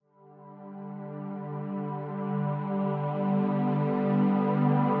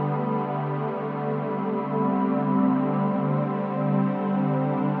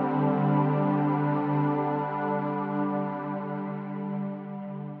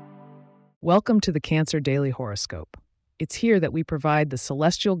Welcome to the Cancer Daily Horoscope. It's here that we provide the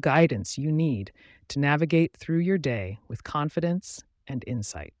celestial guidance you need to navigate through your day with confidence and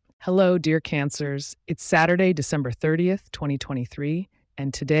insight. Hello, dear Cancers. It's Saturday, December 30th, 2023,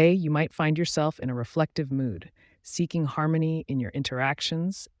 and today you might find yourself in a reflective mood, seeking harmony in your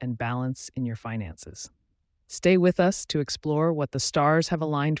interactions and balance in your finances. Stay with us to explore what the stars have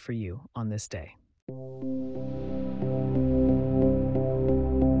aligned for you on this day.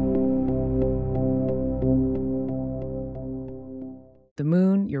 The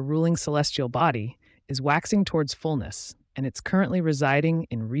moon, your ruling celestial body, is waxing towards fullness, and it's currently residing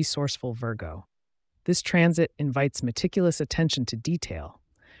in resourceful Virgo. This transit invites meticulous attention to detail,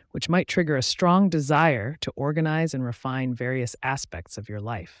 which might trigger a strong desire to organize and refine various aspects of your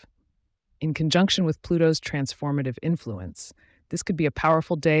life. In conjunction with Pluto's transformative influence, this could be a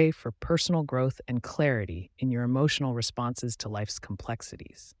powerful day for personal growth and clarity in your emotional responses to life's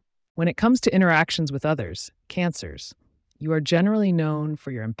complexities. When it comes to interactions with others, Cancers, you are generally known for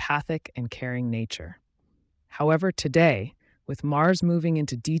your empathic and caring nature. However, today, with Mars moving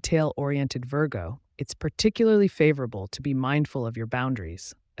into detail-oriented Virgo, it's particularly favorable to be mindful of your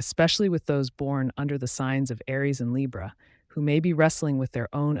boundaries, especially with those born under the signs of Aries and Libra, who may be wrestling with their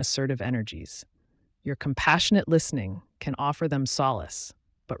own assertive energies. Your compassionate listening can offer them solace,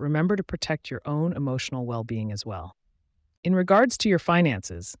 but remember to protect your own emotional well-being as well. In regards to your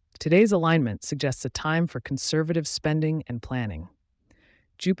finances, today's alignment suggests a time for conservative spending and planning.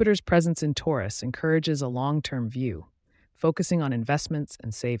 Jupiter's presence in Taurus encourages a long-term view, focusing on investments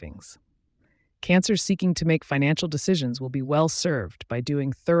and savings. Cancers seeking to make financial decisions will be well served by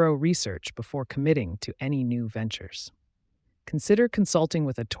doing thorough research before committing to any new ventures. Consider consulting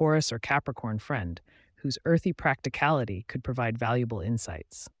with a Taurus or Capricorn friend whose earthy practicality could provide valuable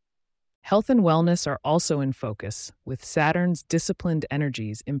insights. Health and wellness are also in focus, with Saturn's disciplined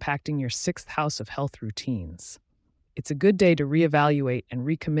energies impacting your sixth house of health routines. It's a good day to reevaluate and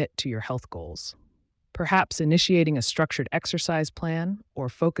recommit to your health goals. Perhaps initiating a structured exercise plan or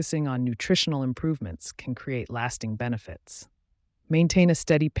focusing on nutritional improvements can create lasting benefits. Maintain a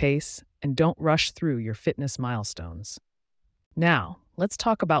steady pace and don't rush through your fitness milestones. Now, let's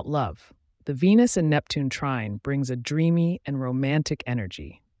talk about love. The Venus and Neptune trine brings a dreamy and romantic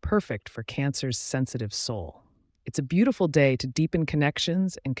energy, perfect for Cancer's sensitive soul. It's a beautiful day to deepen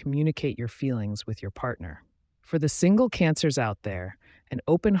connections and communicate your feelings with your partner. For the single Cancers out there, an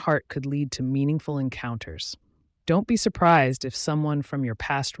open heart could lead to meaningful encounters. Don't be surprised if someone from your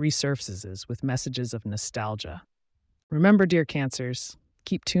past resurfaces with messages of nostalgia. Remember, dear Cancers,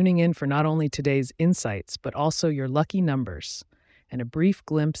 keep tuning in for not only today's insights, but also your lucky numbers and a brief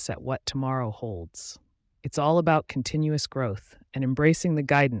glimpse at what tomorrow holds. It's all about continuous growth and embracing the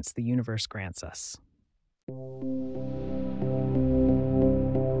guidance the universe grants us.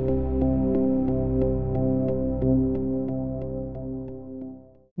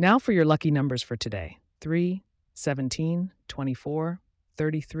 Now for your lucky numbers for today: 3, 17, 24,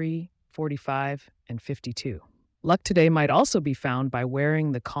 33, 45, and 52. Luck today might also be found by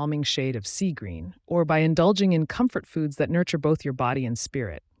wearing the calming shade of sea green or by indulging in comfort foods that nurture both your body and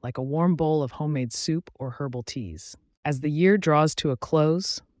spirit, like a warm bowl of homemade soup or herbal teas. As the year draws to a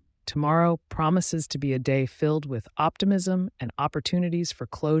close, tomorrow promises to be a day filled with optimism and opportunities for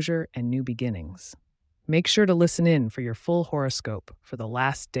closure and new beginnings. Make sure to listen in for your full horoscope for the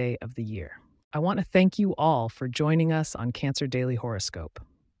last day of the year. I want to thank you all for joining us on Cancer Daily Horoscope.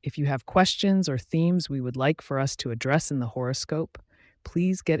 If you have questions or themes we would like for us to address in the horoscope,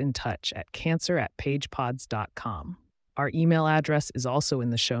 please get in touch at cancer@pagepods.com. Our email address is also in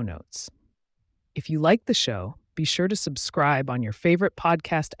the show notes. If you like the show, be sure to subscribe on your favorite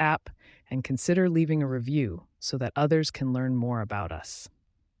podcast app and consider leaving a review so that others can learn more about us.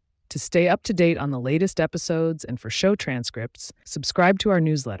 To stay up to date on the latest episodes and for show transcripts, subscribe to our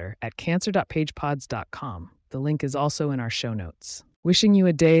newsletter at cancer.pagepods.com. The link is also in our show notes. Wishing you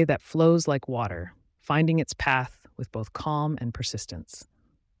a day that flows like water, finding its path with both calm and persistence.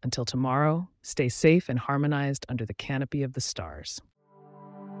 Until tomorrow, stay safe and harmonized under the canopy of the stars.